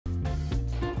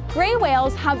Gray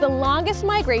whales have the longest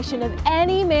migration of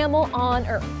any mammal on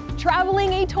Earth,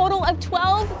 traveling a total of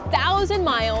 12,000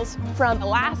 miles from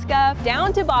Alaska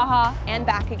down to Baja and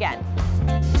back again.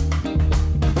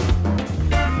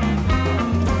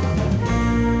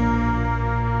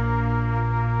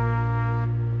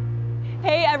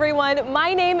 Hey everyone,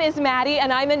 my name is Maddie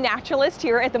and I'm a naturalist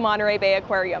here at the Monterey Bay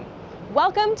Aquarium.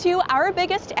 Welcome to our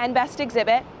biggest and best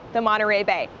exhibit, the Monterey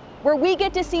Bay, where we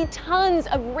get to see tons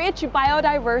of rich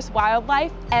biodiverse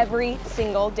wildlife every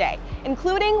single day,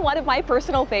 including one of my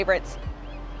personal favorites,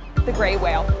 the gray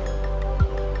whale.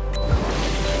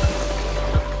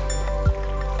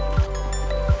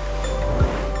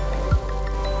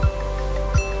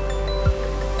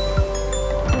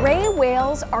 Gray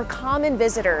whales are common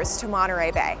visitors to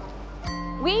Monterey Bay.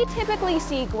 We typically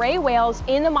see gray whales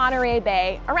in the Monterey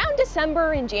Bay around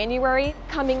December and January,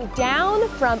 coming down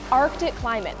from Arctic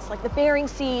climates like the Bering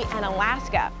Sea and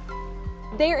Alaska.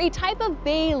 They are a type of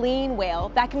baleen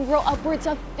whale that can grow upwards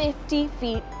of 50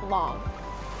 feet long.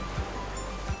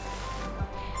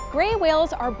 Gray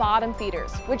whales are bottom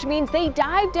feeders, which means they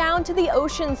dive down to the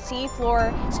ocean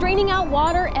seafloor, straining out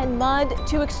water and mud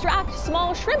to extract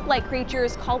small shrimp-like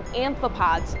creatures called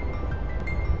amphipods.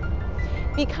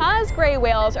 Because gray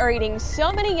whales are eating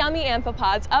so many yummy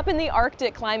amphipods up in the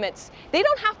Arctic climates, they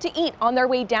don't have to eat on their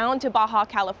way down to Baja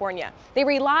California. They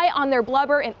rely on their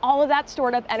blubber and all of that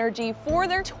stored up energy for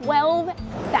their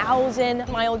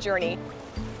 12,000-mile journey.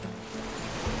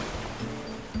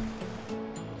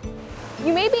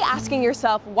 You may be asking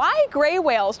yourself, why gray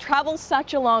whales travel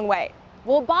such a long way?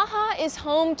 Well, Baja is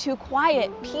home to quiet,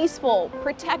 peaceful,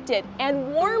 protected,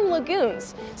 and warm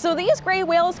lagoons. So these gray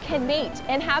whales can mate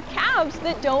and have calves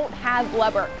that don't have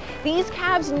blubber. These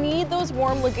calves need those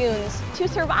warm lagoons to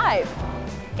survive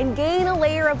and gain a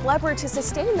layer of blubber to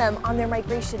sustain them on their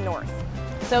migration north.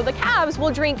 So the calves will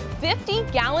drink 50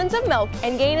 gallons of milk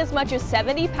and gain as much as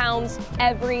 70 pounds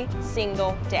every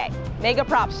single day. Mega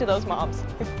props to those moms.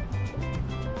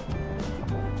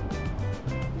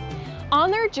 On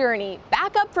their journey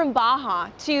back up from Baja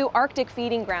to Arctic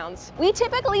feeding grounds, we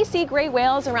typically see gray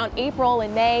whales around April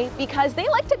and May because they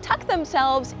like to tuck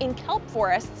themselves in kelp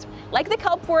forests, like the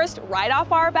kelp forest right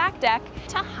off our back deck,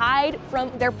 to hide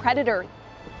from their predator,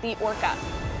 the orca.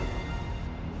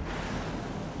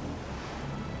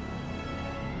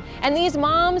 And these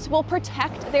moms will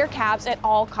protect their calves at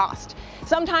all costs,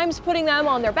 sometimes putting them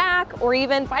on their back or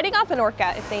even fighting off an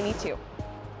orca if they need to.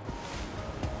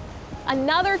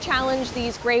 Another challenge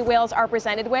these gray whales are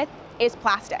presented with is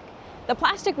plastic. The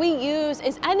plastic we use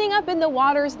is ending up in the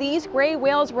waters these gray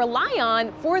whales rely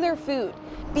on for their food.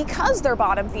 Because they're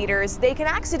bottom feeders, they can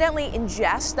accidentally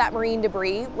ingest that marine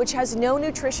debris, which has no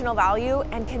nutritional value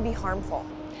and can be harmful.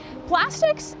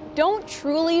 Plastics don't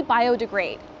truly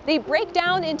biodegrade. They break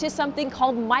down into something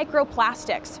called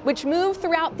microplastics, which move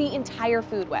throughout the entire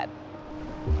food web.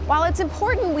 While it's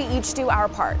important we each do our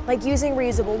part, like using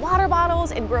reusable water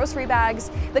bottles and grocery bags,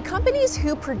 the companies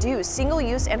who produce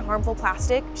single-use and harmful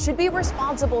plastic should be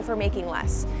responsible for making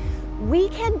less. We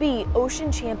can be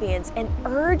ocean champions and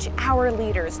urge our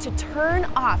leaders to turn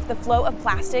off the flow of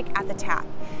plastic at the tap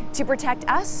to protect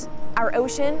us, our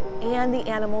ocean, and the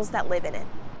animals that live in it.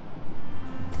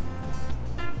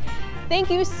 Thank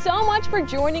you so much for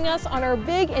joining us on our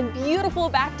big and beautiful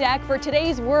back deck for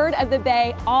today's Word of the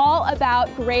Bay, all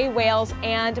about gray whales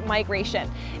and migration.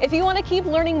 If you want to keep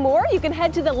learning more, you can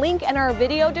head to the link in our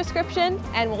video description,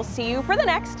 and we'll see you for the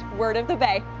next Word of the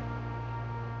Bay.